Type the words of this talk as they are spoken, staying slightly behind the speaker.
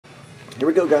Here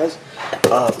we go, guys.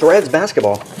 Threads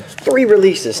basketball. 3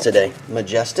 releases today.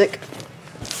 Majestic,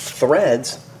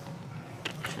 Threads,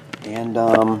 and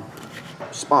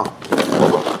Spa.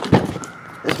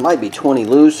 This might be 20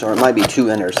 loose, or it might be 2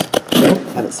 inners.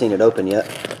 Haven't seen it open yet,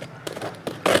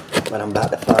 but I'm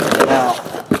about to find it out.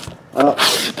 Oh,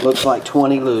 looks like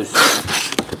 20 loose.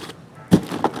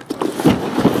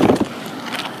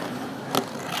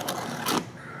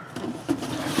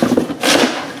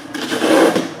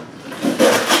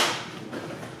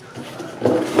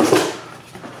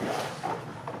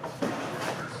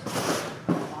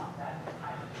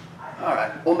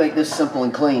 Alright, we'll make this simple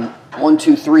and clean. 1,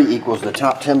 2, 3 equals the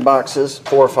top 10 boxes.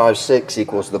 4, 5, 6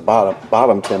 equals the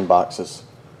bottom 10 boxes.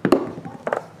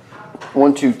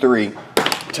 1, 2, 3,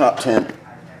 top 10.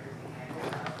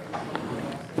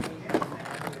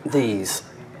 These.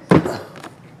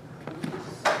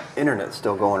 Internet's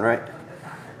still going, right?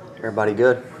 Everybody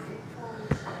good?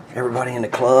 Everybody in the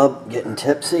club getting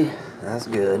tipsy? That's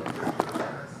good.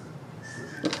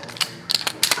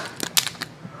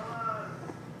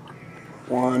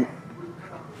 One,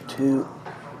 2,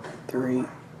 3,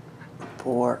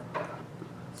 4,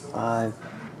 5,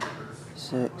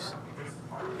 6,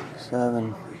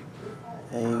 7,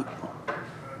 8,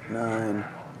 9,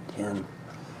 10.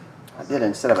 I did,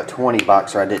 instead of a 20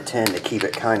 boxer, I did 10 to keep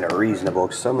it kind of reasonable.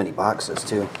 So many boxes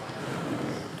too.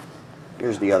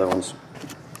 Here's the other ones.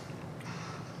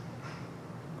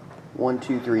 1,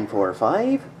 2, 3, 4,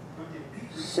 5,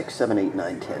 6, 7, 8,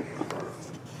 9, 10.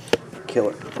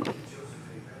 Killer.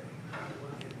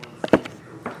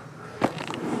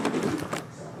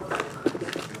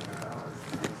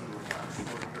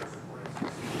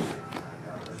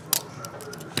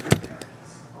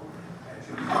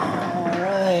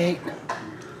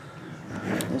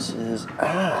 This is,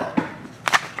 got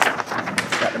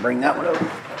to bring that one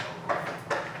over.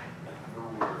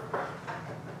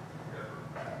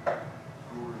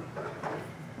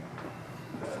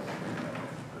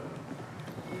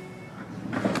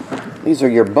 These are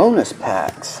your bonus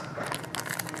packs.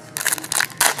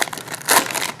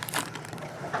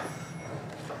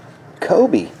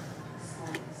 Kobe,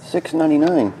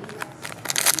 $6.99.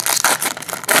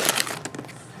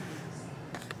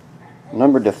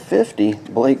 Number to 50,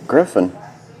 Blake Griffin.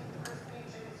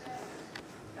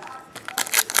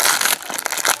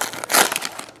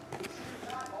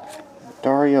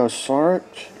 Dario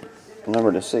Saric,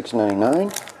 number to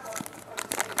 $6.99.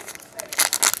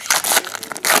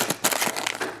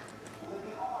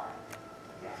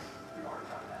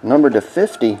 Number to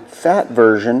 50, fat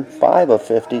version, 5 of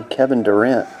 50, Kevin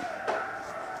Durant.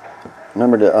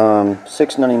 Number to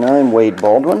 $6.99, Wade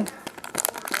Baldwin.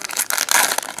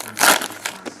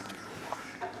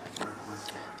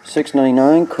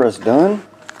 $6.99, Chris Dunn.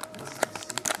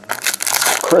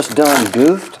 Chris Dunn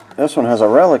goofed. This one has a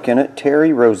relic in it.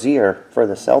 Terry Rozier for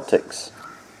the Celtics.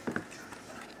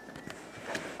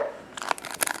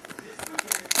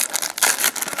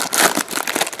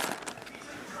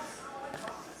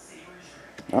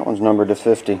 That one's numbered to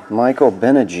 50. Michael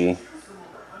Benegy.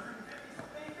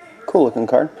 Cool looking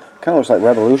card. Kind of looks like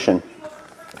Revolution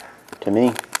to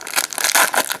me.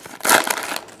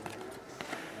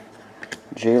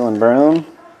 Jaylen Brown.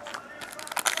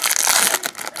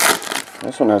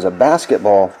 This one has a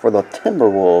basketball for the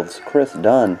Timberwolves. Chris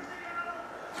Dunn.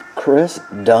 Chris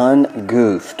Dunn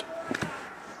goofed.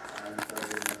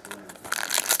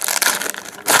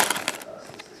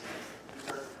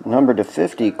 Number to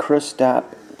 50,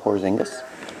 Kristaps Porzingis.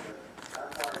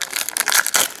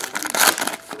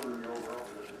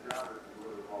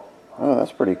 Oh,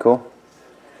 that's pretty cool.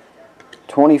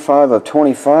 25 of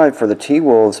 25 for the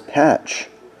T-Wolves patch.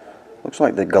 Looks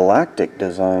like the Galactic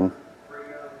design.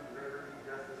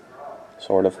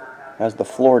 Sort of. Has the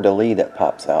fleur-de-lis that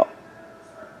pops out.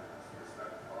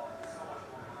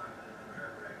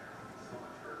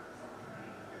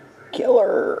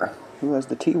 Killer! Who has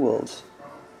the T-Wolves?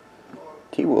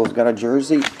 T-Wolves got a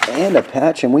jersey and a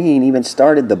patch, and we ain't even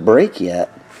started the break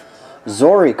yet.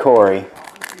 Zori Corey.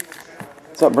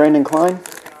 What's up, Brandon Klein?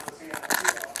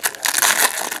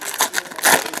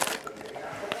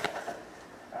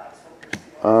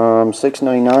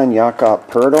 $6.99, Jakob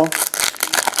Poeltl.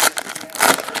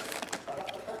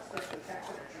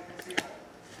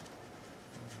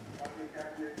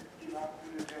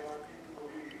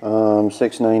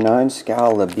 $6.99,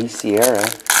 Scal Labissiere.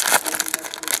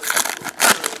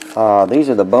 These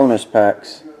are the bonus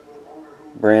packs,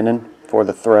 Brandon, for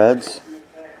the Threads.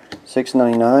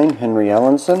 $6.99, Henry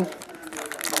Ellenson.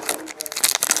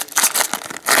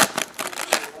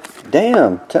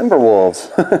 Damn,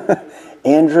 Timberwolves.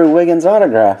 Andrew Wiggins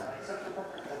autograph.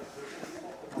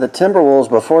 The Timberwolves,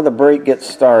 before the break gets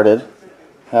started,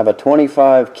 have a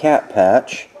 25 cat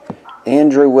patch,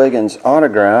 Andrew Wiggins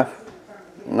autograph,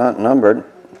 not numbered,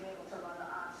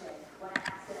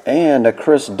 and a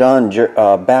Chris Dunn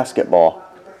basketball.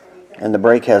 And the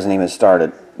break hasn't even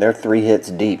started. They're 3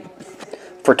 hits deep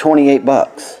for 28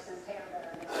 bucks.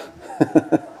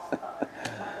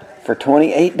 For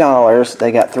 $28,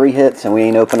 they got 3 hits and we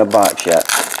ain't opened a box yet.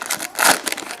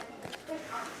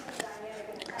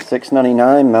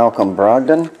 $6.99, Malcolm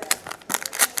Brogdon.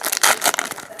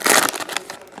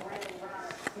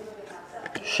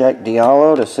 Shaq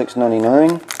Diallo to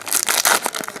 $6.99.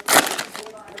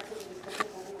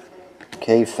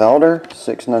 Kay Felder,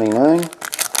 $6.99.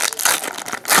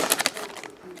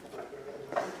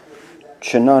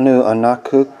 Chinanu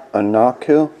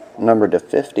Anaku, numbered to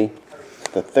 50,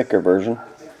 the thicker version.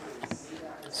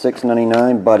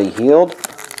 $6.99. Buddy Hield.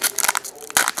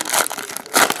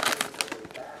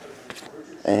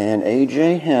 And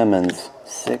A.J. Hammonds,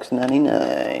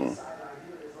 $6.99.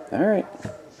 All right.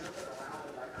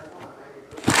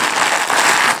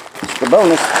 It's the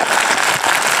bonus.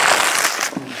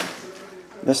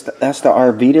 That's the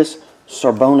Arvidas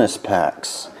Sorbonus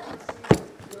packs.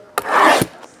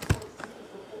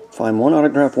 Find 1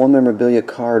 autograph, 1 memorabilia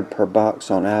card per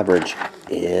box on average.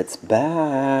 It's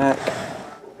back.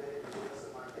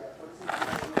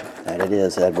 That it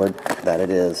is, Edward. That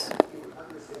it is.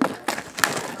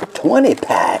 20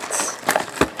 packs.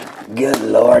 Good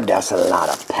Lord, that's a lot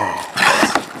of packs.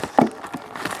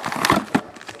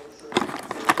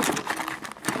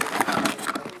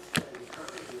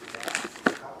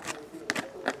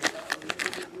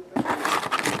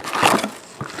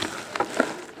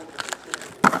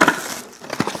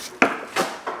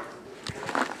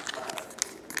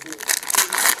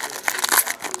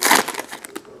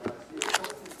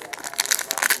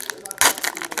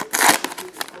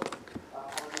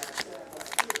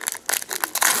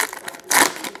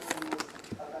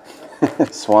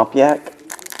 Swamp Yak.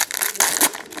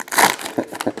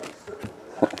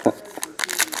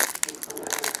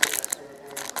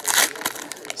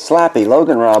 Slappy,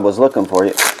 Logan Rob was looking for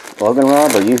you. Logan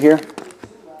Rob, are you here?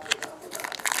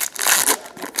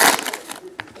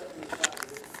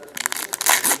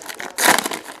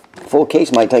 Full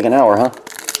case might take an hour, huh?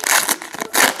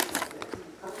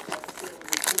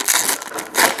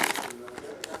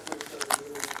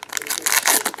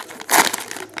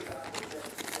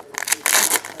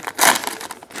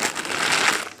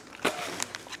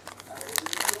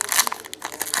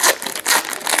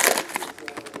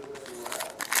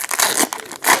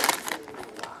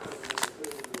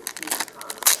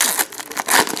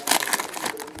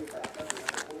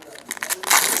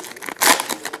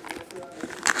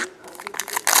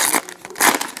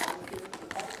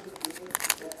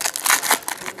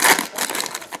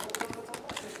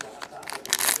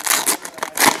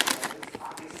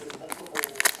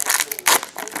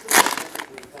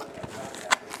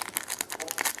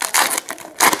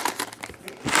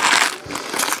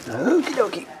 Okie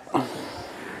dokie.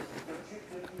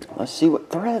 Let's see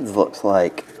what Threads looks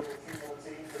like.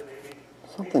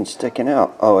 Something's sticking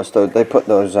out. Oh, it's they put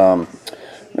those,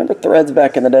 remember Threads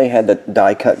back in the day had the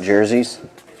die-cut jerseys?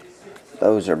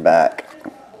 Those are back.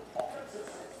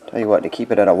 Tell you what, to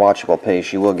keep it at a watchable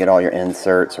pace, you will get all your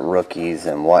inserts, rookies,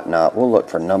 and whatnot. We'll look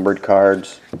for numbered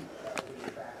cards.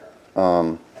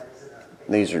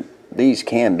 These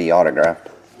can be autographed.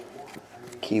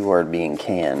 Keyword being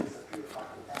can.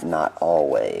 Not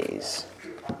always.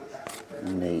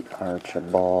 Nate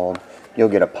Archibald. You'll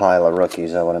get a pile of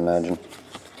rookies, I would imagine.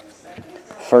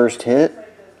 First hit.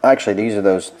 Actually, these are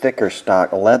those thicker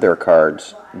stock leather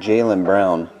cards. Jaylen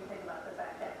Brown.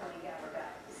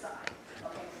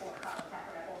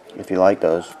 If you like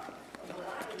those,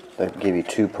 they give you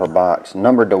 2 per box.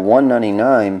 Numbered to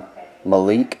 199,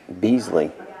 Malik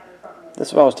Beasley. This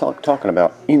is what I was talking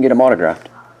about. You can get them autographed.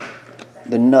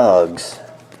 The Nugs.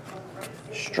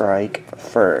 Strike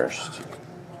first.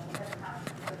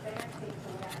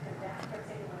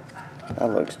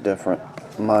 That looks different.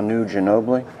 Manu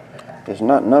Ginobili. It's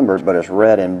not numbered, but it's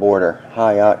red in border.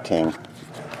 High octane.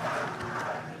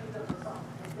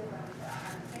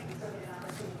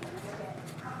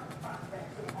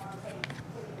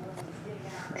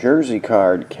 Jersey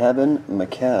card, Kevin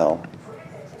McHale.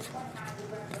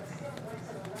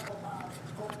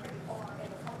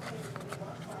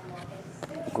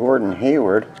 Gordon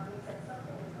Hayward.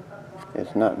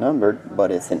 It's not numbered,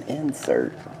 but it's an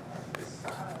insert.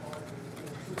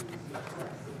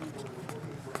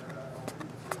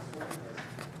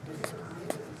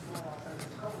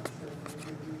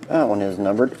 That one is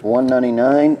numbered.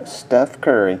 199, Steph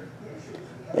Curry.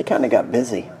 They kind of got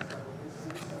busy.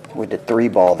 We did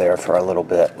 3-ball there for a little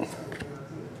bit.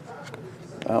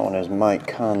 That one is Mike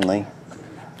Conley.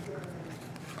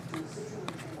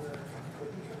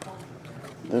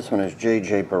 This one is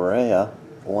J.J. Barea,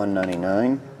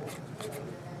 $1.99.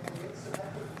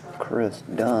 Chris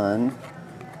Dunn.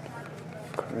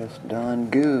 Chris Dunn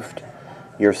goofed.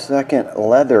 Your second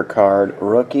leather card,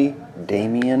 rookie,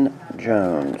 Damian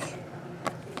Jones.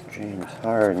 James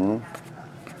Harden.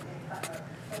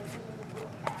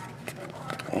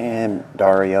 And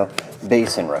Dario.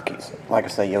 Basin rookies. Like I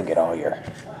say, you'll get all your...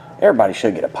 Everybody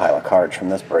should get a pile of cards from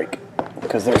this break.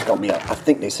 Because there's going to be, I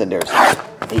think they said there's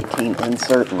 18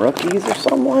 insert rookies or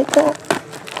something like that.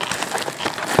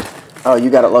 Oh, you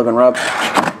got it, Logan Rubb?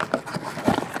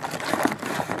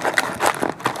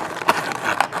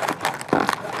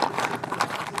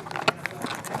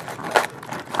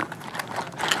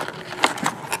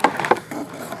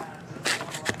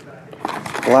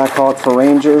 Blackhawk for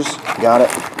Rangers. Got it.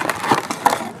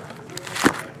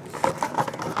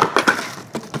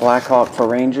 Blackhawk for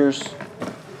Rangers.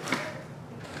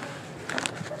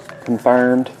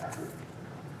 Confirmed.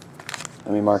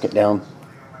 Let me mark it down.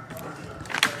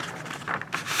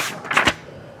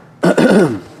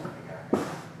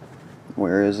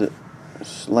 Where is it?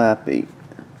 Slappy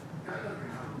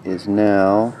is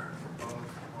now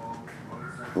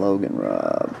Logan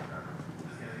Robb.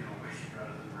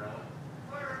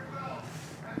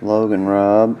 Logan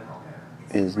Robb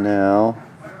is now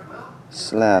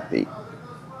Slappy.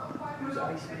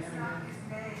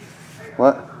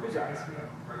 What?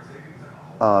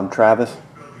 Travis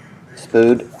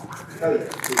Spood.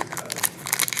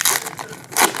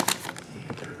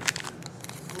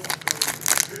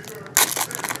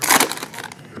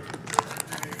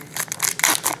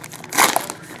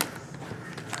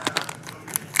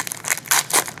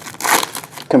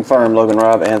 Confirmed Logan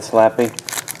Robb and Slappy.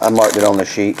 I marked it on the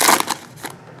sheet.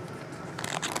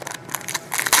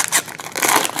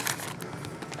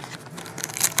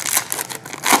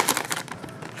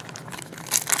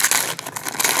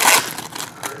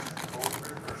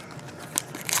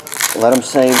 Let them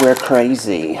say we're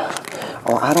crazy.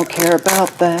 Oh, I don't care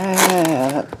about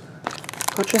that.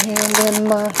 Put your hand in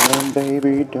my hand,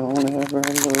 baby. Don't ever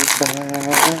look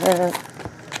back.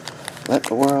 Let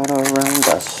the world around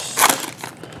us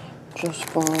just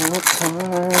fall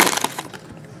apart.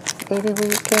 Baby, we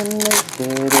can make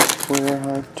it if we're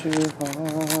heart to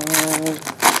heart.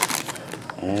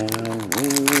 And we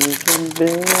can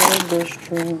build this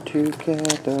dream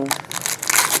together.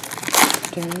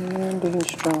 Standing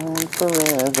strong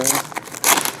forever.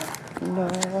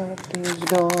 Nothing's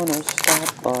gonna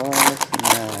stop us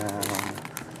now.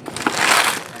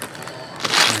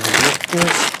 And if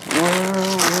this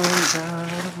world runs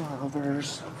out of lovers.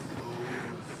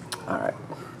 Alright.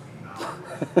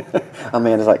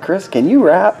 Amanda's like, Chris, can you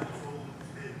rap?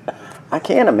 I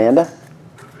can, Amanda.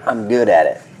 I'm good at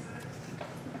it.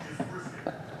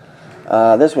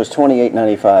 This was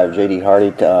 $28.95. J.D.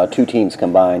 Hardy, 2 teams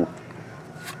combined.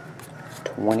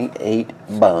 28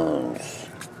 bones.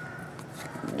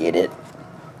 Get it?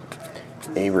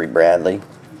 Avery Bradley.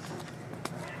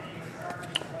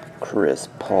 Chris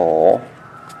Paul.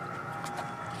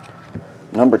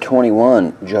 Number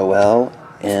 21, Joel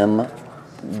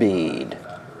Embiid.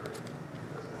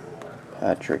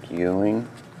 Patrick Ewing.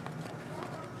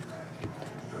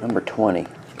 Number 20,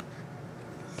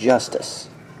 Justice.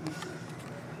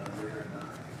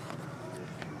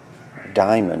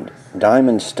 Diamond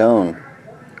Stone.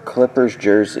 Clippers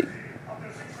jersey.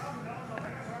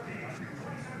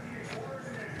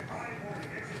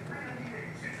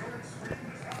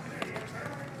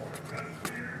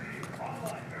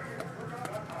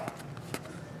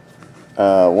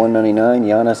 $1.99,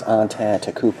 Giannis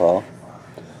Antetokounmpo.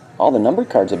 All the numbered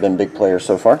cards have been big players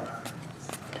so far.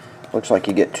 Looks like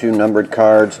you get 2 numbered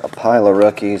cards, a pile of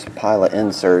rookies, a pile of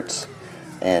inserts,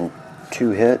 and 2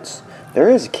 hits. There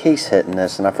is a case hit in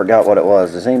this, and I forgot what it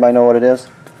was. Does anybody know what it is?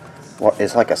 Well,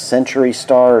 it's like a Century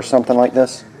Star or something like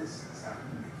this.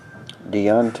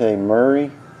 Dejounte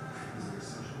Murray.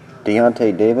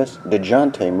 Dejounte Davis.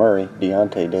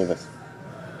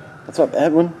 What's up,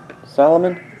 Edwin?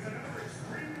 Solomon?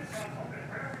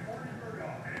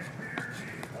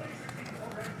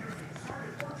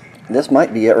 This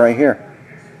might be it right here.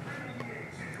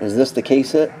 Is this the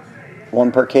case hit?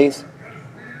 1 per case?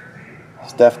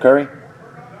 Steph Curry?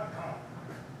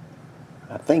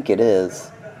 I think it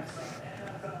is.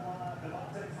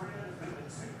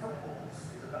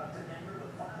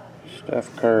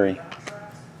 Steph Curry.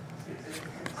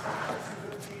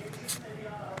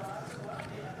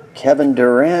 Kevin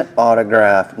Durant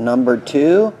autograph, number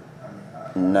 2,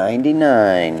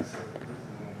 99.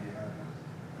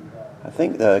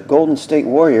 think the Golden State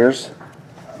Warriors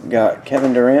got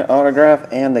Kevin Durant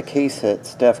autograph and the case hit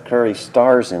Steph Curry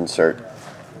Stars insert.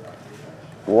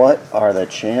 What are the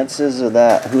chances of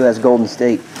that? Who has Golden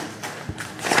State?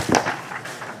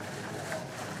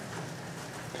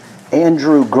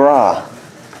 Andrew Gra.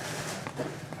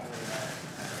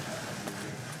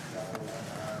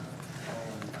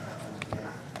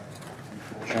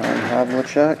 John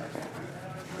Havlicek.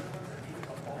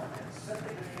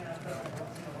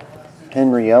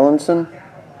 Henry Ellenson.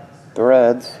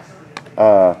 Threads.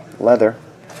 Leather.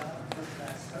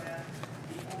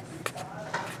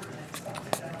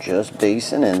 Just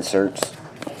base and inserts.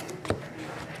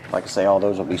 Like I say, all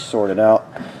those will be sorted out.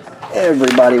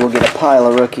 Everybody will get a pile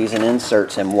of rookies and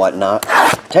inserts and whatnot.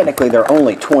 Technically, there are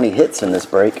only 20 hits in this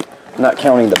break, not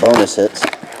counting the bonus hits.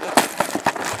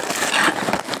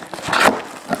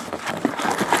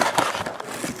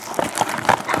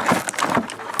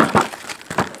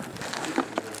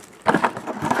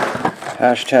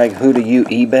 Hashtag who do you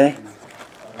eBay?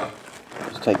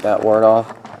 Let's take that word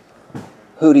off.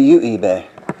 Who do you eBay?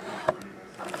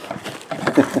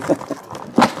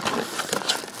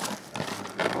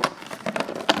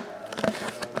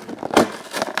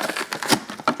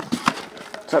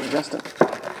 What's up, Justin?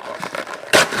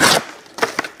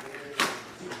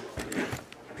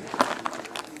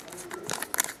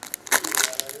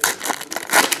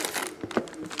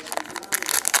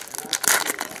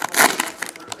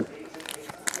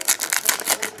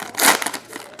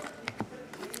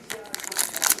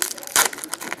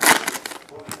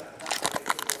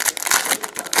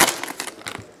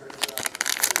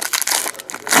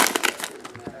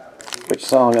 Which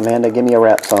song, Amanda? Give me a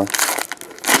rap song.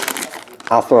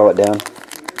 I'll throw it down.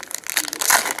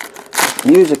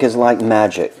 Music is like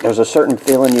magic. There's a certain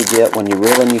feeling you get when you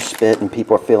reel and you spit and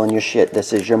people are feeling your shit.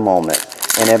 This is your moment.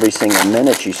 And every single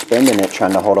minute you spend in it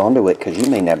trying to hold on to it because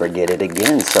you may never get it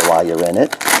again. So while you're in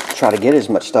it, try to get as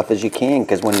much stuff as you can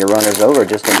because when your runner's over,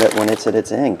 just admit when it's at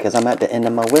its end. Because I'm at the end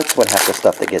of my wits with half the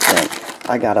stuff that gets in.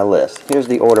 I got a list. Here's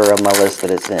the order of my list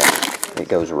that it's in. It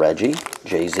goes Reggie,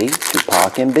 Jay-Z,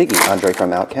 Tupac, and Biggie, Andre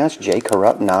from Outkast, Jay,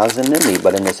 Corrupt, Nas, and Nicki.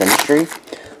 But in this industry,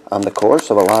 I'm the course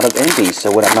of a lot of envy. So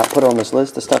what I'm not put on this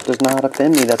list, the stuff does not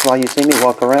offend me. That's why you see me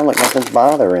walk around like nothing's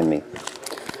bothering me.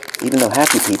 Even though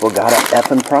half you people got an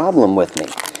effing problem with me.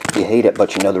 You hate it,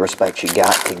 but you know the respect you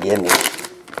got to give me.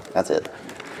 That's it.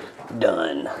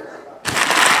 Done.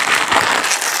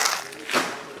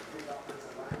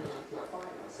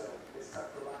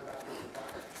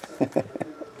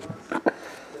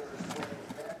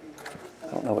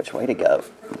 I don't know which way to go.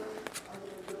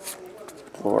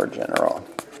 Floor General.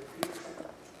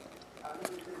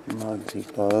 Muggsy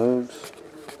Bogues.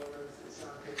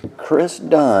 Chris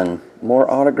Dunn. More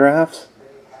autographs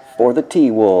for the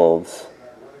T-Wolves.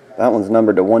 That one's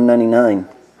numbered to 199.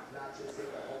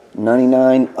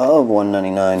 99 of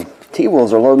 199.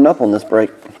 T-Wolves are loading up on this break.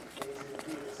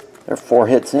 They're 4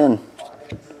 hits in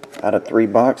out of 3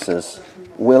 boxes.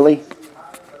 Willie.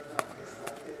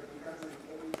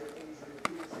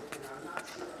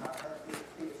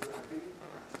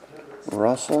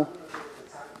 Russell.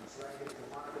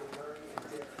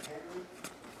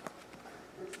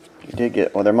 You did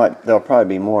get, well, there'll probably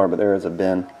be more, but there is a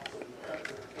bin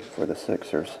for the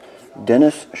Sixers.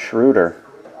 Dennis Schroeder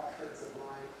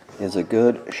is a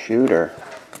good shooter.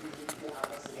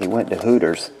 He went to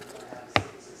Hooters.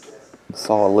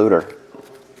 Saw a looter.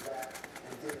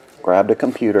 Grabbed a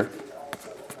computer.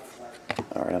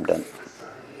 All right, I'm done.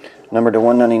 Number to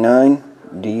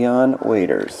 199, Dion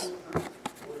Waiters.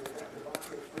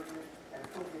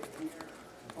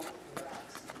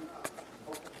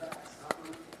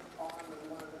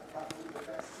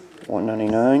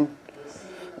 $199.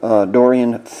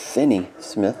 Dorian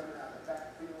Finney-Smith.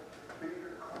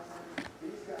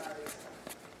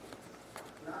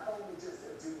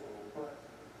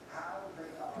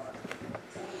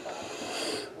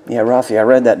 Yeah, Rossi, I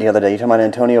read that the other day. You talking about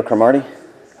Antonio Cromartie?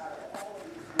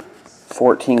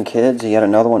 14 kids. He had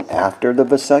another one after the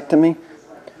vasectomy.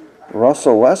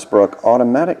 Russell Westbrook,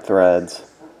 automatic threads.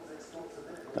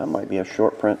 That might be a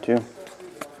short print too.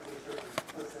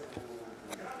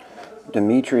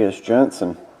 Demetrius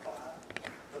Johnson.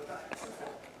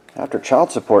 After child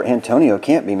support, Antonio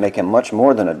can't be making much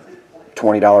more than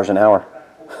 $20 an hour.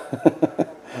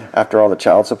 After all the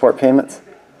child support payments.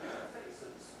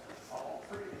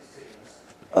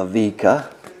 Avika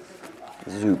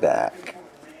Zubac.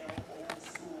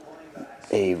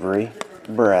 Avery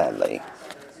Bradley.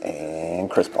 And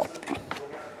Chris Paul.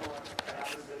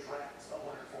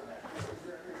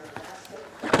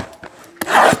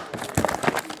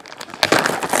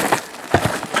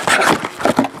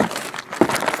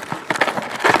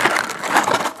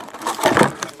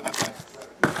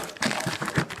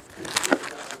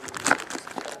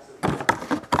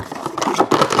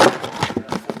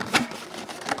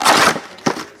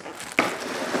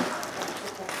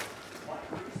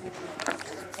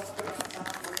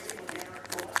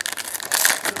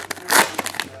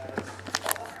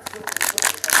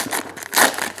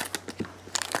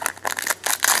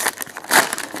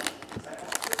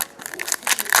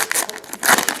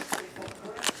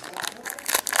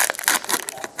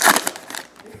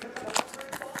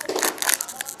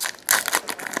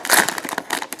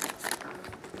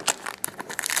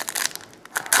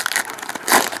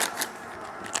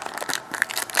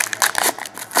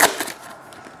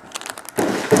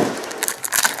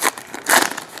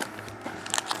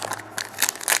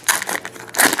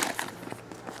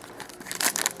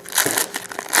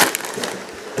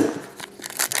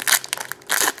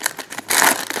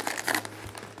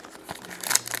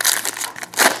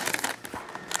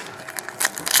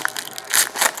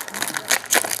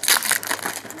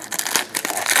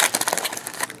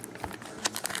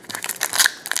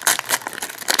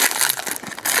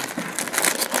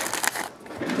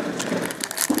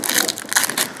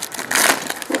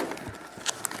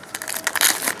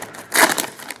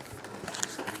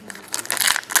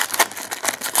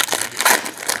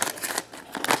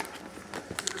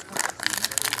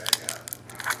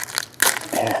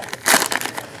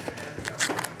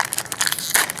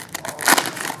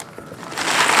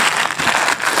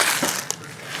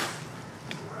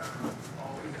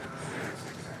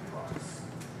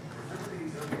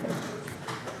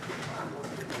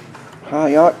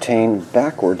 High Octane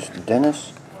backwards,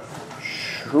 Dennis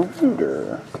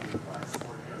Schroeder.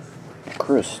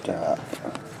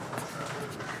 Kristaps.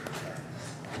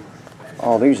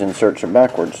 All these inserts are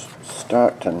backwards.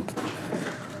 Stockton.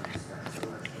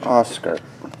 Oscar.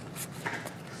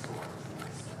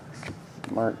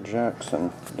 Mark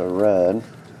Jackson, the red.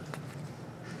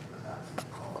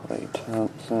 Clay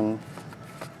Thompson.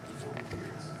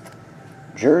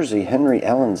 Jersey, Henry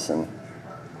Ellenson.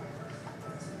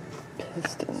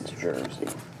 Pistons jersey.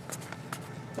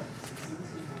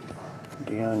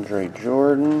 DeAndre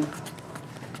Jordan.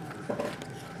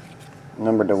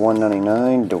 Number to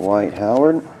 199, Dwight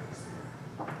Howard.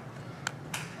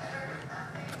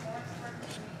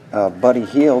 Buddy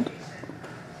Hield.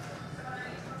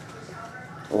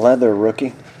 Leather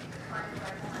rookie.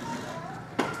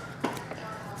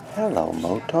 Hello,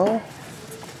 Moto.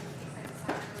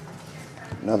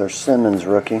 Another Simmons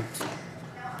rookie.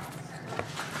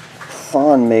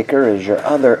 Fawn Maker is your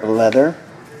other leather.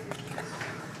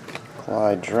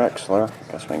 Clyde Drexler.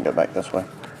 Guess we can go back this way.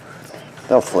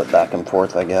 They'll flip back and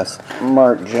forth, I guess.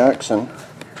 Mark Jackson.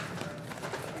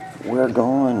 We're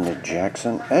going to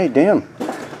Jackson. Hey, damn.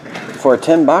 For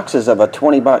 10 boxes of a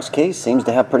 20-box case, seems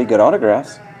to have pretty good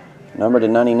autographs. Number to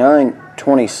 99,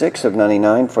 26 of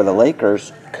 99 for the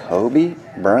Lakers, Kobe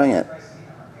Bryant.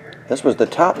 This was the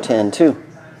top 10, too.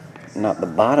 Not the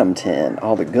bottom 10.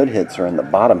 All the good hits are in the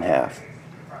bottom half.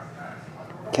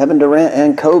 Kevin Durant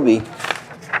and Kobe.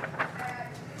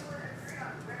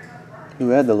 Who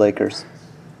had the Lakers?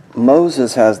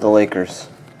 Moses has the Lakers.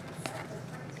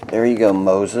 There you go,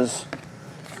 Moses.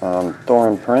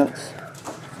 Thorin Prince.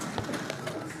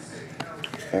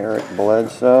 Eric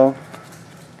Bledsoe.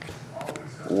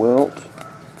 Wilt.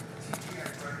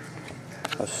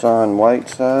 Hassan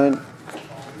Whiteside.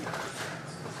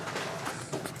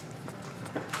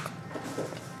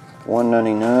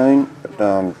 $199.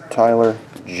 Tyler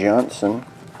Johnson.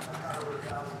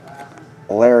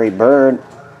 Larry Bird.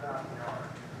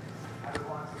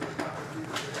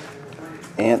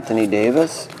 Anthony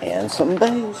Davis, and some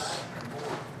base.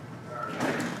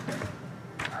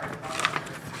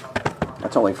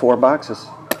 That's only 4 boxes.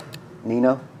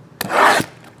 Nino?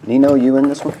 Nino, you in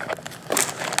this one?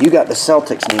 You got the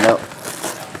Celtics, Nino.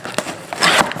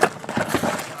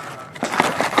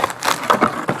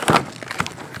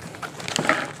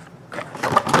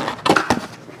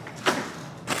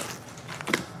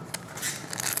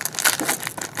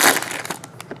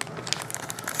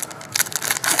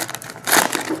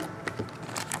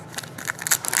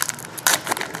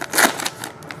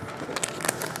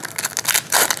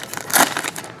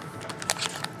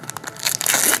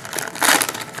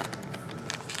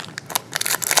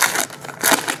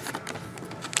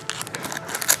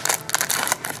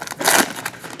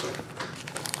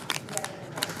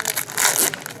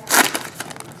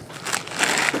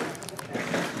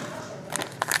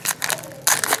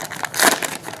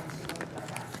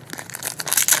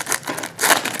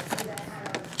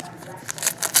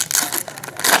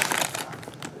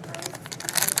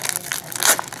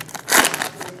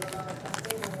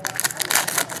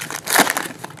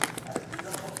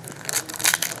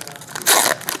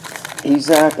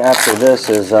 Ezak after this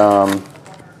is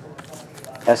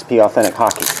SP Authentic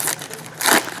Hockey.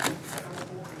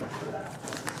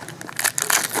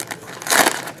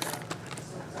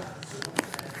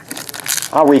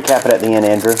 I'll recap it at the end,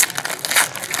 Andrew.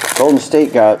 Golden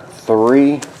State got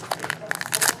 3.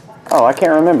 Oh, I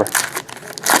can't remember.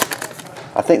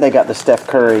 I think they got the Steph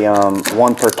Curry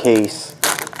 1 per case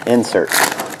insert.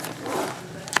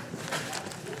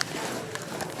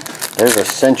 There's a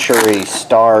Century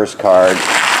Stars card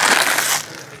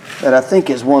that I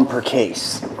think is 1 per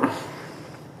case.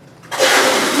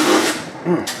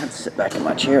 Let's sit back in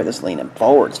my chair. This leaning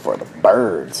forward's for the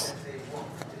birds.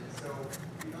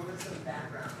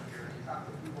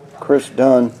 Chris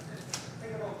Dunn,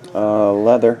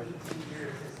 leather.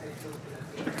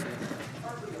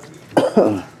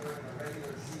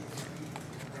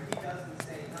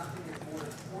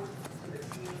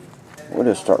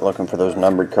 We'll just start looking for those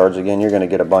numbered cards again. You're going to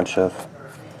get a bunch of,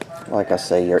 like I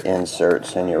say, your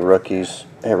inserts and your rookies.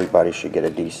 Everybody should get a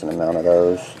decent amount of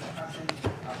those.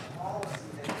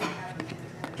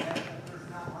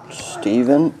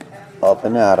 Steven Up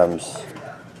and Adams.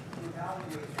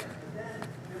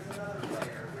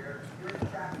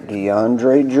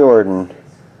 DeAndre Jordan.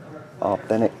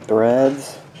 Authentic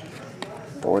Threads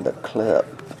for the clip.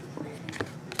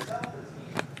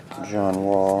 John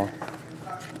Wall.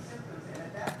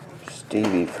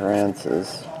 Stevie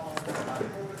Francis.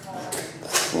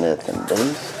 Smith and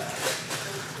base.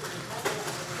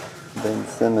 Ben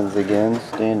Simmons again,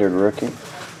 standard rookie.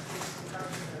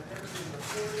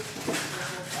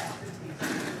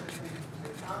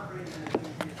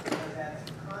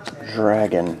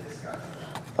 dragon.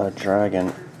 A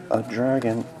dragon. A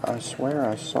dragon. I swear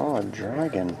I saw a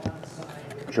dragon.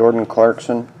 Jordan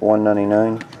Clarkson,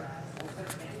 $1.99.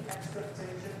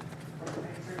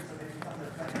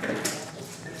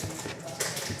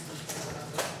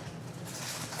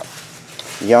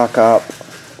 Jakob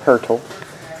Pertl,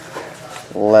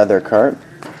 leather card.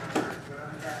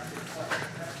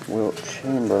 Wilt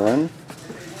Chamberlain,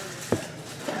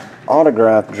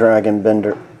 autographed Dragon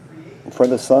Bender for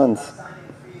the Suns.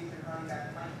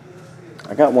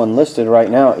 I got one listed right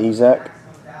now, Isaac.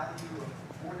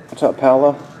 What's up,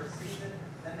 Paolo?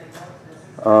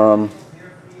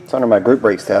 It's under my group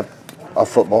breaks tab of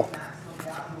football.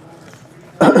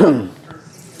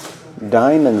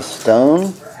 Diamond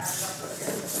Stone,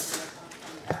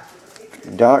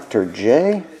 Dr.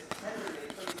 J,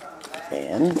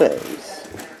 and base.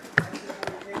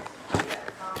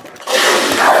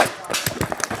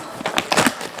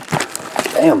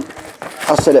 Damn.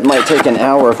 I said it might take an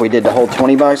hour if we did the whole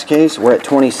 20-box case. We're at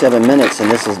 27 minutes, and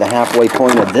this is the halfway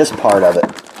point of this part of it.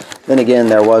 Then again,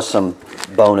 there was some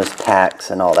bonus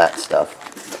packs and all that stuff.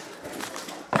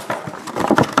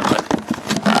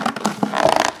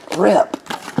 Rip.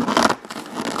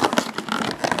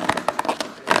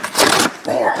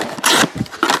 There.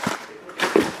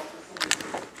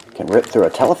 Can rip through a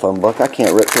telephone book. I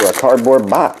can't rip through a cardboard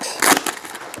box.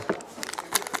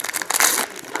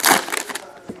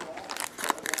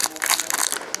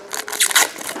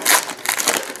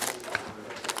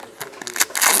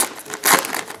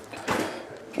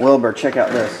 Wilbur, check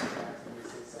out this.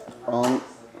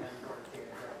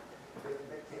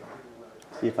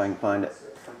 See if I can find it.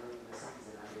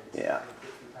 Yeah.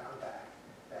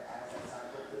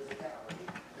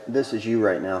 This is you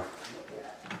right now.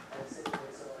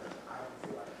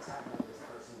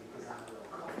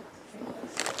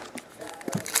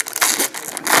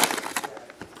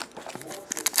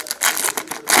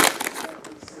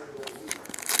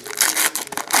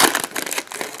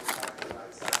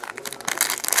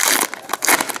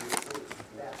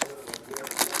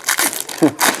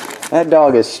 That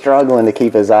dog is struggling to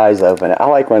keep his eyes open. I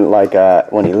like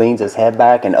when he leans his head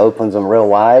back and opens them real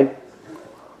wide.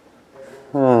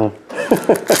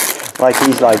 Like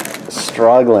he's like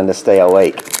struggling to stay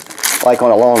awake. Like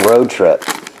on a long road trip.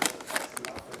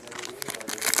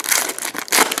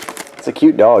 It's a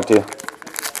cute dog too.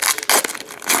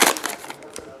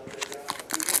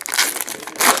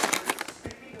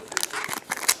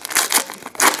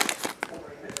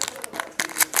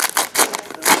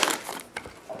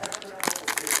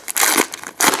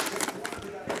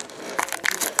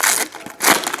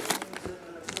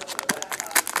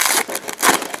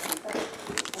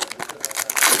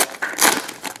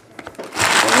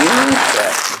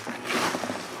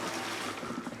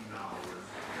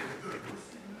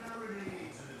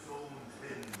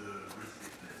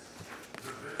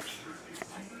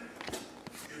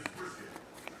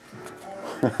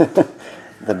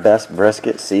 The best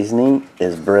brisket seasoning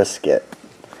is brisket.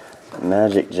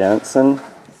 Magic Johnson,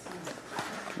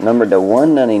 numbered to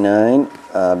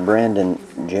 $1.99. Brandon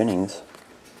Jennings,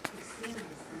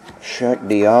 Shaq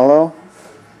Diallo,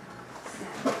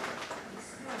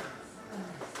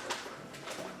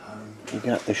 you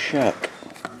got the Shaq.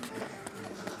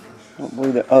 I don't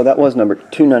believe that. Oh, that was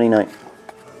numbered $2.99. I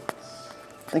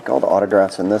think all the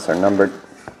autographs in this are numbered.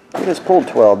 We just pulled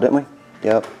 12, didn't we?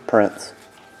 Yep, Prince.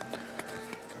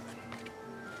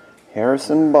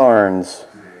 Harrison Barnes.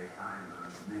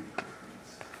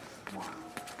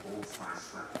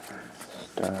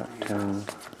 Stockton.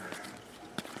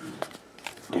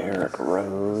 Derrick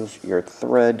Rose. Your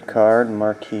thread card,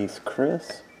 Marquise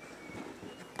Chris.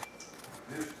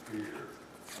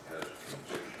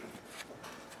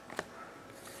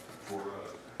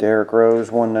 Derrick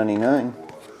Rose, $1.99.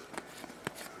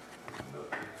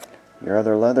 Your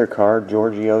other leather card,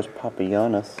 Georgios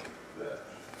Papagiannis.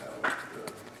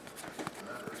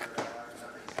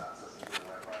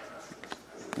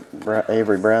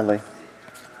 Avery Bradley.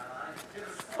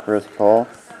 Chris Paul.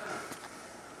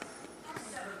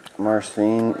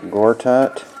 Marcin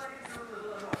Gortat.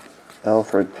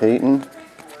 Alfred Payton.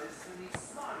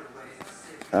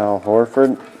 Al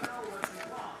Horford.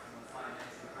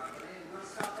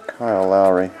 Kyle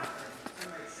Lowry.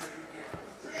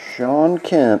 Sean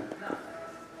Kemp.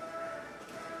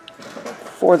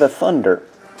 For the Thunder.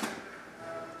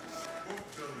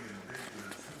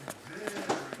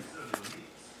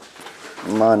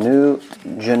 Manu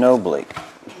Ginobili.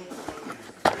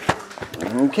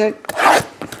 Okay.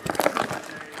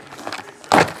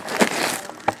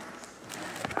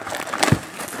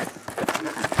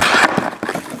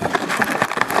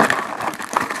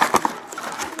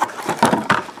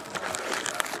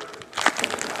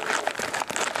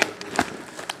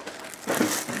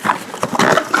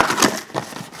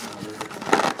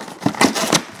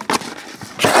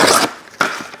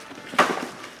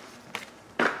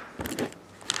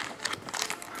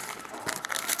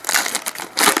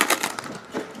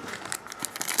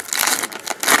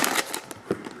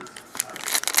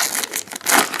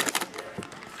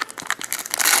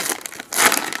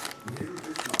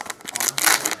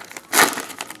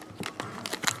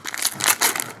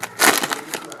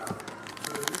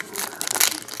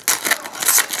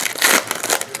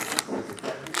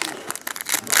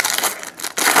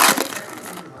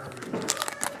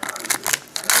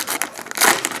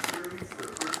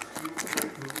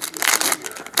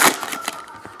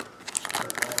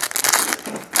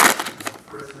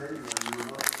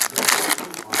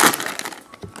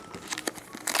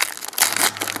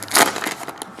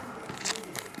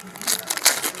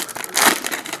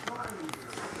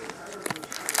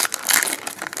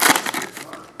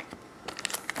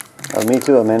 Oh, me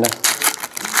too, Amanda.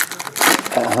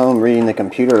 At home reading the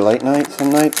computer late night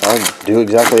some nights, I'll do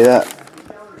exactly that.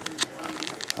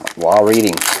 While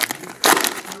reading.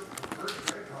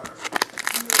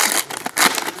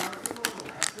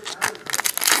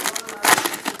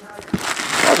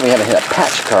 We haven't hit a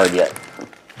patch card yet.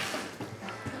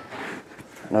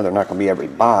 I know they're not going to be every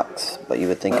box, but you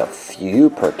would think a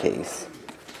few per case.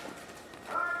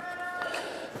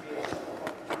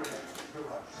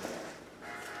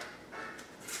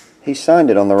 He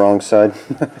signed it on the wrong side.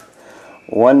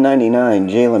 $1.99,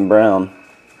 Jaylen Brown.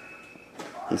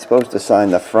 He's supposed to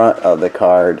sign the front of the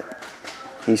card.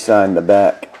 He signed the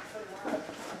back.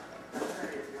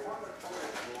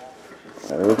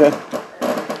 Okay.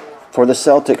 For the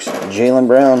Celtics, Jaylen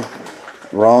Brown.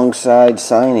 Wrong side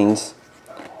signings.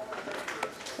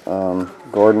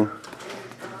 Gordon.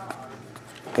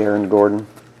 Aaron Gordon.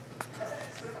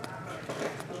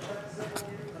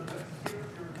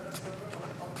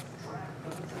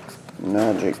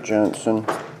 Magic Johnson.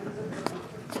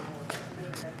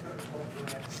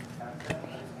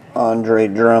 Andre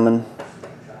Drummond.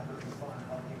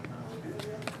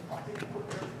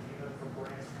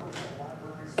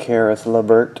 Karis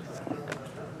LeVert.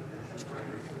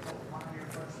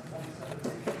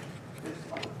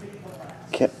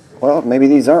 Well, maybe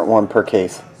these aren't one per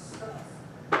case.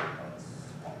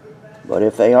 But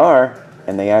if they are,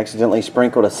 and they accidentally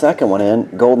sprinkled a second one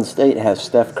in, Golden State has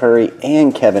Steph Curry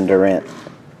and Kevin Durant.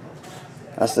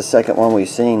 That's the second one we've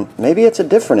seen. Maybe it's a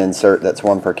different insert that's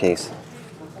one per case.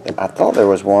 I thought there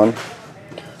was one.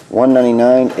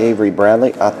 $1.99, Avery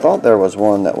Bradley. I thought there was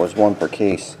one that was one per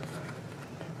case.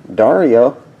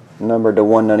 Dario, numbered to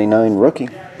 $1.99, rookie.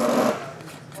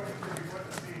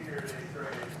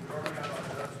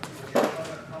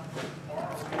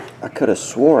 I could have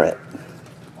swore it.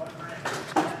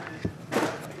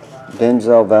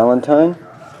 Denzel Valentine.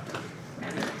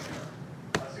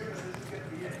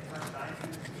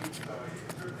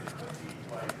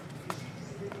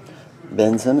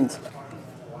 Ben Simmons.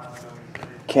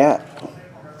 Cat.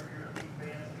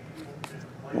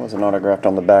 Wasn't autographed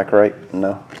on the back, right?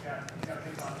 No.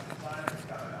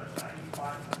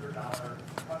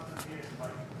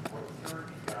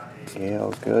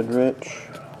 Gail Goodrich.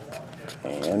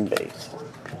 And base.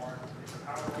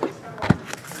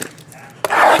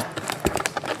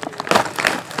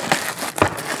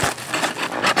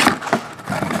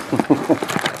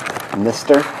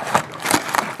 Mister.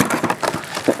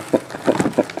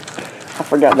 I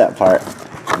forgot that part.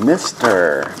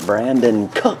 Mr. Brandon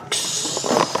Cooks.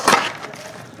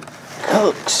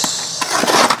 Cooks.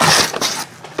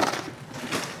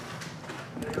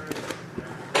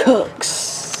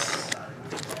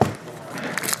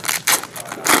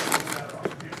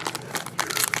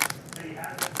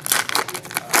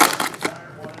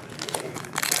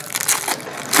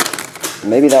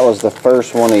 Maybe that was the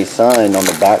first one he signed on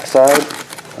the back side,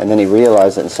 and then he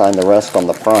realized it and signed the rest on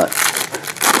the front,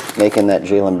 making that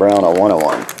Jaylen Brown a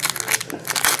 101.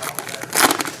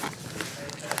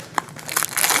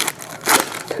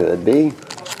 Could be.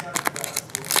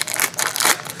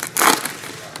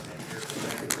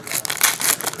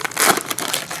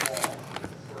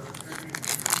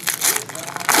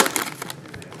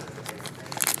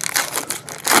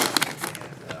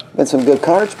 Been some good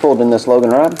cards pulled in this,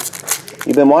 Logan Rob.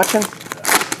 You been watching?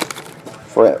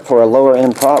 For a lower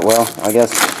end product, well, I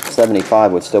guess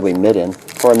 75 would still be mid end.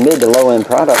 For a mid to low end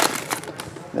product,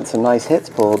 been some nice hits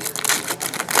pulled.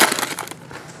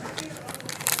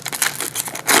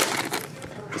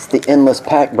 It's the endless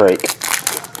pack break.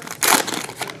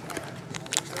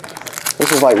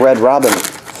 This is like Red Robin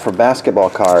for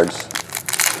basketball cards.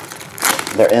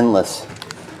 They're endless.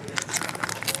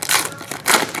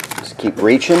 Just keep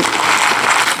reaching.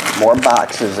 More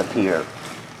boxes appear.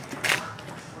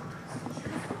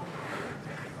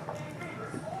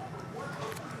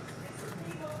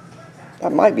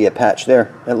 That might be a patch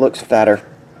there. It looks fatter.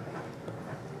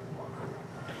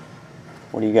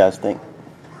 What do you guys think?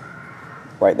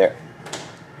 Right there.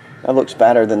 That looks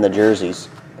fatter than the jerseys.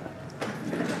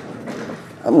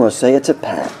 I'm going to say it's a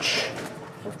patch.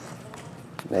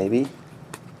 Maybe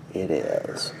it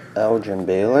is. Elgin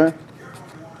Baylor.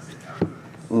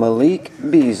 Malik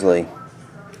Beasley.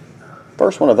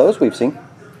 First one of those we've seen.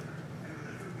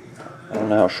 I don't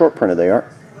know how short printed they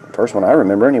are. First one I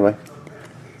remember anyway.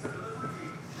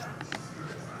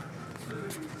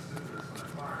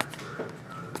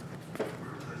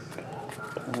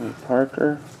 Tony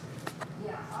Parker.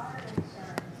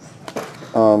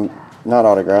 Not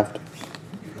autographed.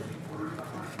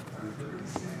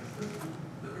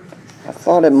 I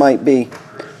thought it might be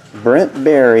Brent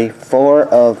Berry, 4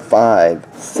 of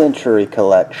 5, Century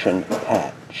Collection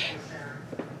patch.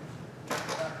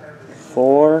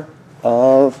 4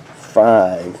 of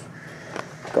 5.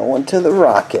 Going to the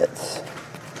Rockets.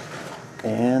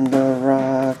 And the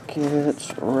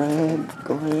Rockets, red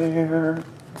glare.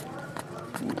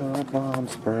 The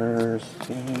bombs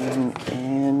bursting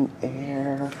in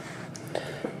air.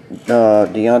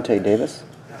 Deontay Davis.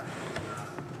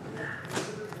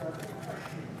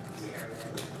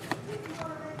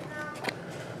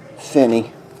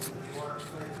 Finney.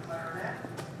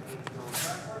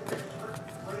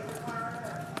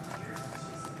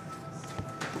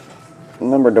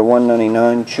 Number to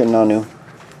 199, Chinanu.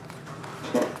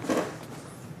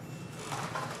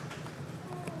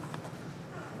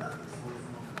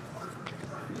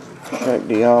 Check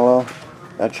Diallo.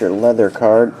 That's your leather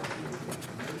card.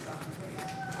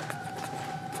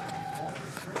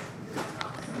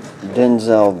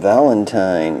 Denzel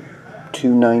Valentine,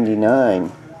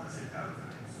 $2.99.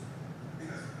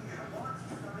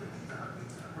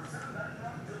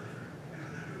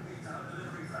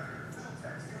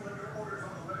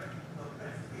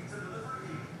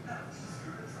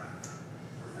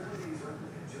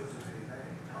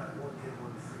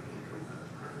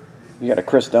 You got a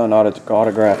Chris Dunn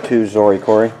autograph too, Zori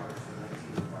Corey.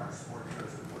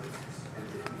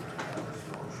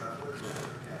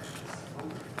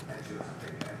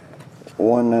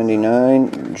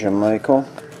 $1.99, Jamichael,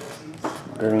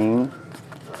 green,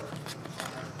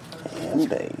 and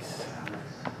base.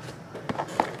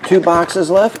 2 boxes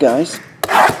left, guys.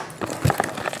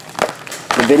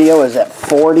 The video is at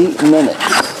 40 minutes.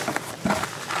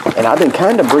 And I've been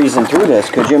kind of breezing through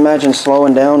this. Could you imagine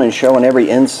slowing down and showing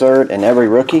every insert and every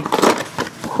rookie?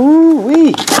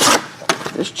 Whoo-wee!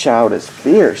 This child is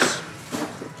fierce.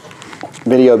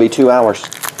 Video will be 2 hours.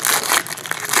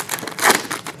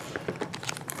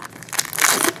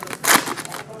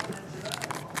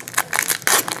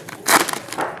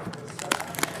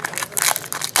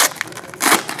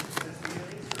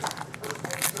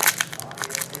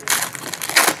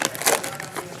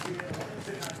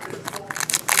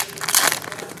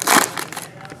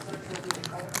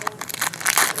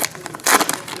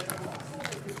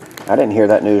 I didn't hear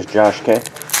that news, Josh K.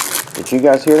 Did you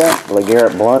guys hear that?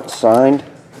 LeGarrette Blount signed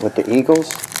with the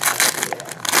Eagles.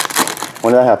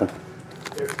 When did that happen?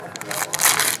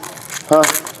 Huh?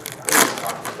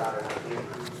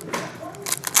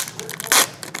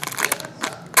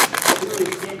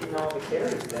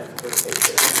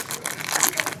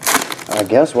 I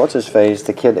guess, what's his face?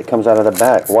 The kid that comes out of the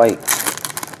back, White.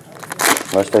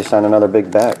 Unless they sign another big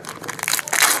back.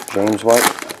 James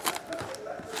White.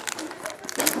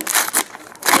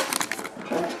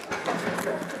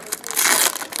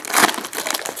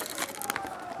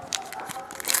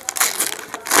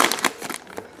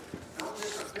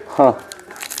 Huh.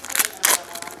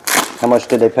 How much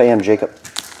did they pay him, Jacob?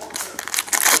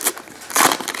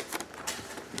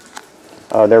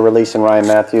 Oh, they're releasing Ryan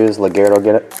Matthews. LeGarrette will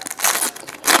get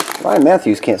it. Ryan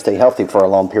Matthews can't stay healthy for a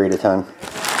long period of time.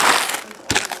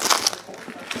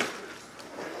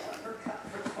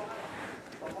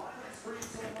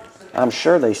 I'm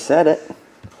sure they said it.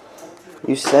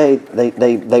 You say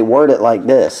they word it like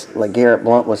this. LeGarrette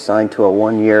Blount was signed to a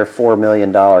 1-year, $4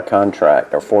 million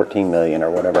contract, or $14 million,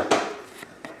 or whatever.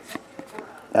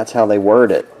 That's how they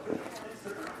word it.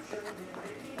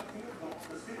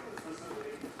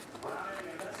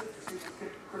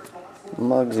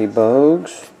 Muggsy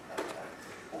Bogues.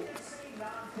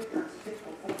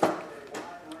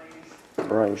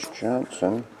 Bryce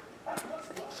Johnson.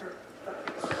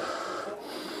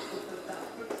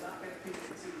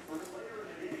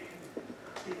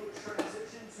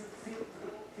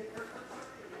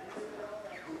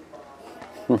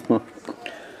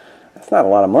 That's not a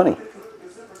lot of money.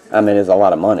 I mean, it's a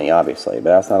lot of money, obviously, but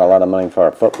that's not a lot of money for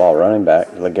a football running back.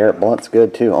 LeGarrette Blount's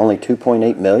good, too. Only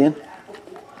 $2.8 million?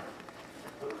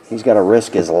 He's got to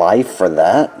risk his life for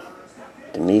that?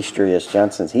 Demetrius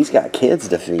Johnson's. He's got kids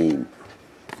to feed.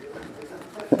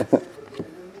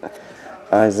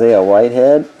 Isaiah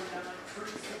Whitehead.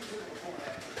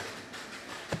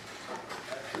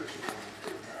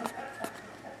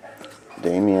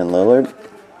 Damian Lillard.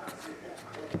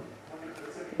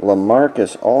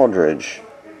 LaMarcus Aldridge.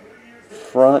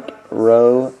 Front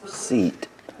row seat.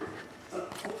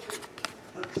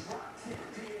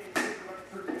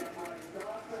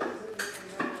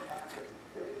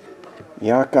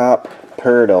 Jakob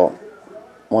Poeltl,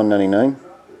 $1.99.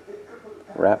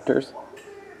 Raptors.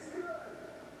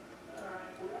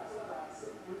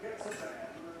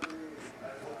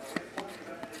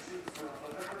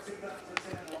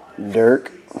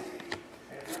 Dirk.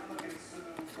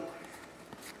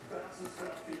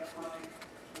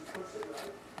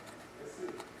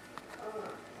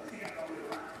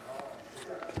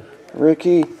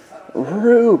 Ricky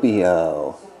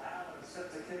Rubio.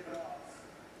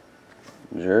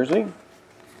 Jersey.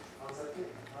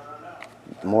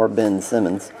 More Ben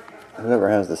Simmons. Whoever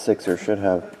has the Sixers should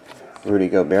have Rudy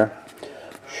Gobert.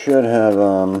 Should have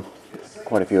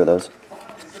quite a few of those.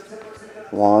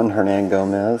 Juan Hernan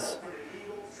Gomez.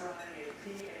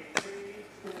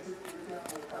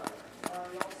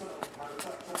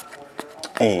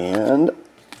 And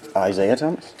Isaiah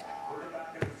Thomas.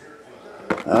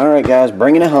 Alright guys,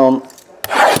 bringing it home.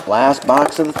 Last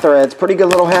box of the threads. Pretty good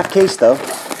little half case though.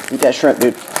 Eat that shrimp,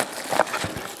 dude.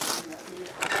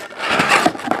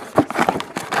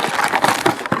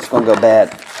 It's going to go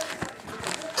bad.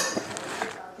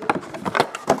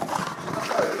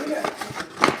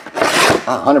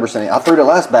 Ah, 100%. I threw the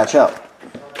last batch out.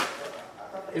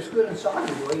 It's good and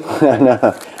soggy. I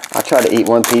know. I tried to eat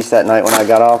one piece that night when I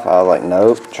got off. I was like,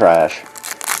 nope, trash.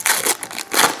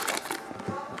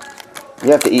 You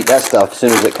have to eat that stuff as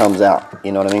soon as it comes out.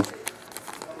 You know what I mean?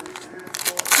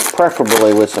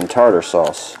 Preferably with some tartar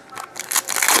sauce,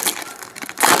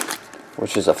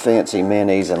 which is a fancy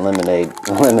mayonnaise and lemon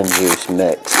juice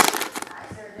mix.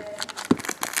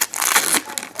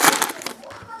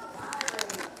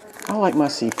 I like my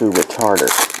seafood with tartar.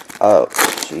 Oh,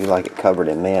 so you like it covered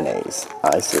in mayonnaise.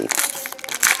 I see.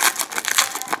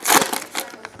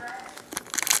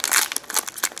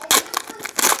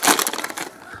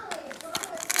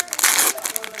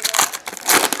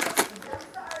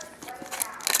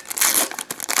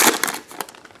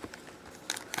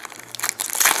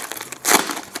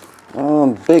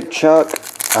 Big Chuck,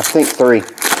 I think 3.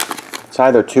 It's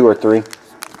either 2 or 3.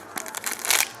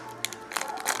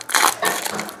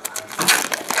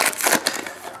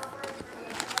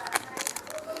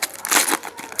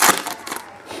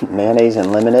 Mayonnaise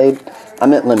and lemonade. I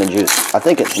meant lemon juice. I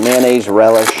think it's mayonnaise,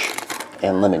 relish,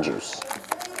 and lemon juice.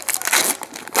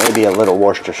 Maybe a little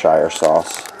Worcestershire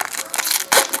sauce.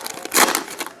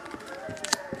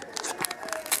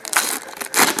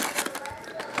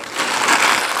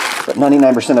 But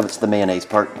 99% of it's the mayonnaise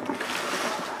part.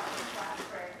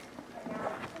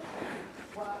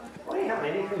 Funny how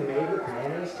anything made with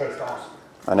mayonnaise tastes awesome.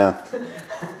 I know.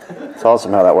 It's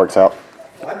awesome how that works out.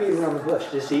 I'd be around the bush,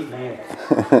 just eat mayonnaise.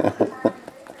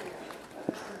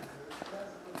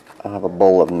 I'll have a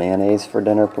bowl of mayonnaise for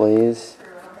dinner, please.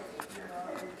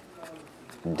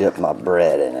 Dip my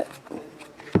bread in it.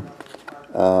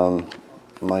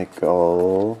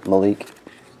 Malik.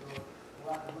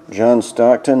 John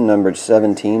Stockton, numbered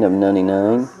 17 of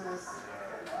 99.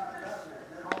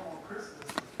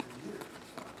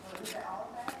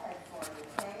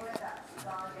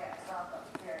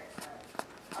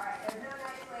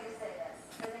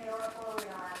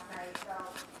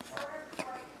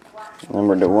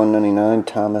 Numbered to 199,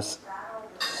 Thomas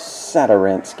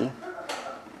Sadaransky.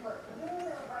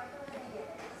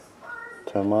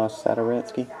 Tomas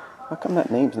Sadaransky. How come that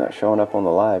name's not showing up on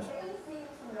the live?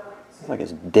 Looks like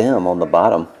it's dim on the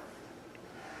bottom.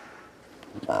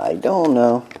 I don't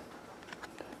know.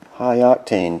 High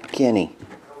Octane, Kenny.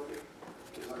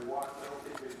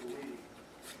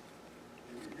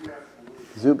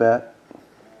 Zubat.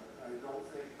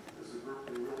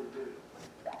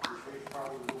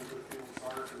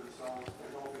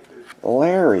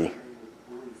 Larry.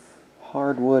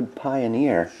 Hardwood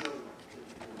Pioneer.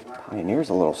 Pioneer's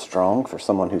a little strong for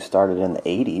someone who started in the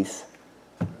 80s.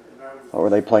 What were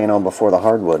they playing on before the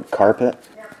hardwood? Carpet.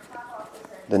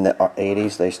 Then the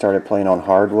 80s they started playing on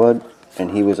hardwood,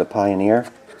 and he was a pioneer.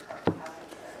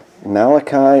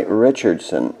 Malachi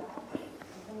Richardson.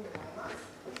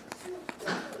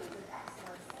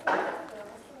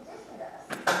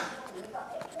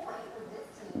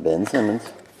 Ben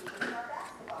Simmons.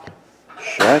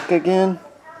 Shaq again?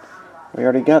 We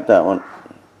already got that one.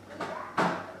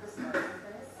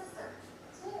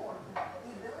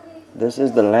 This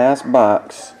is the last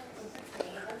box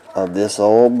of this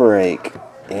old break.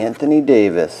 Anthony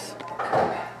Davis.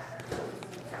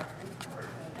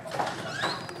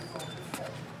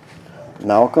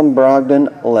 Malcolm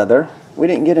Brogdon leather. We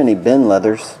didn't get any Ben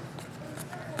leathers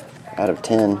out of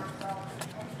 10.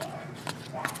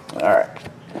 Alright.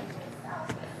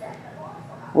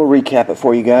 We'll recap it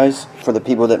for you guys, for the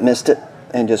people that missed it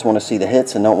and just want to see the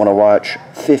hits and don't want to watch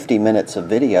 50 minutes of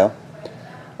video.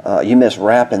 You miss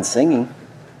rap and singing.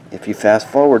 If you fast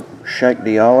forward, Shaq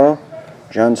Diallo,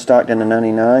 John Stockton in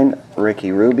 99,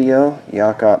 Ricky Rubio,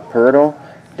 Jakob Poeltl,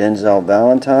 Denzel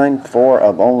Valentine, 4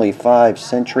 of only 5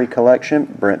 Century Collection,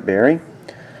 Brent Berry.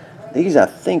 These I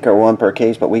think are 1 per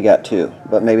case, but we got 2.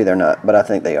 But maybe they're not, but I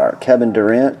think they are. Kevin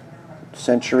Durant,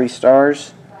 Century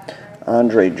Stars,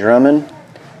 Andre Drummond,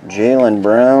 Jaylen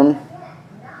Brown,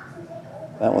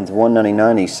 That one's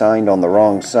 $1.99. He signed on the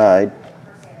wrong side.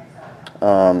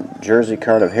 Jersey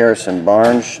card of Harrison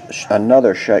Barnes.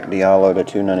 Another Shaq Diallo to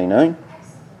 $2.99.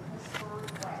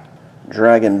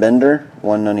 Dragon Bender,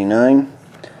 $1.99.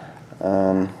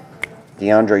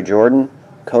 DeAndre Jordan,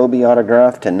 Kobe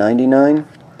autograph to $99.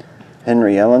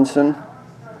 Henry Ellenson,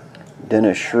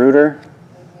 Dennis Schroeder,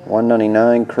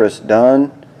 $1.99. Chris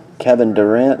Dunn, Kevin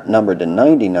Durant, numbered to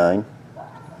 $99.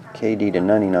 KD to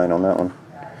 $99 on that one.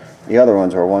 The other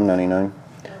ones are $1.99.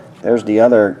 There's the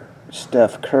other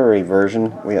Steph Curry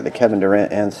version. We got the Kevin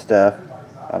Durant and Steph.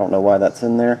 I don't know why that's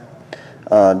in there.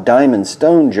 Diamond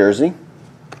Stone jersey.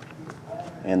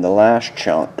 And the last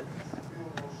chunk.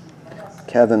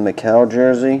 Kevin McHale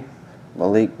jersey.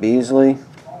 Malik Beasley.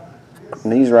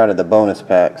 And these are out of the bonus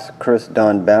packs. Chris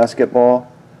Dunn basketball.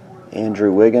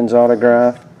 Andrew Wiggins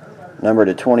autograph. Number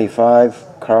to 25.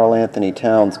 Karl Anthony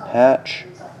Towns patch.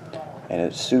 And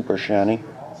it's super shiny.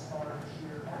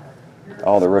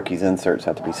 All the rookies' inserts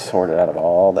have to be sorted out of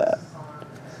all that.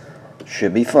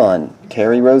 Should be fun.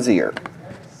 Terry Rozier.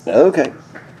 Okay.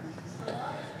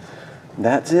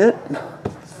 That's it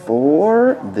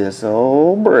for this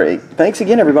old break. Thanks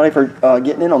again, everybody, for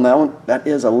getting in on that one. That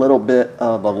is a little bit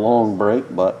of a long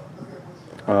break, but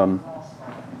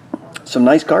some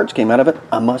nice cards came out of it,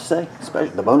 I must say.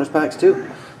 Especially the bonus packs, too.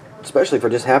 Especially for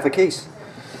just half a case.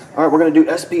 All right, we're going to do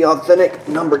SP Authentic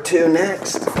number 2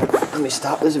 next. Let me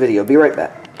stop this video. Be right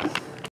back.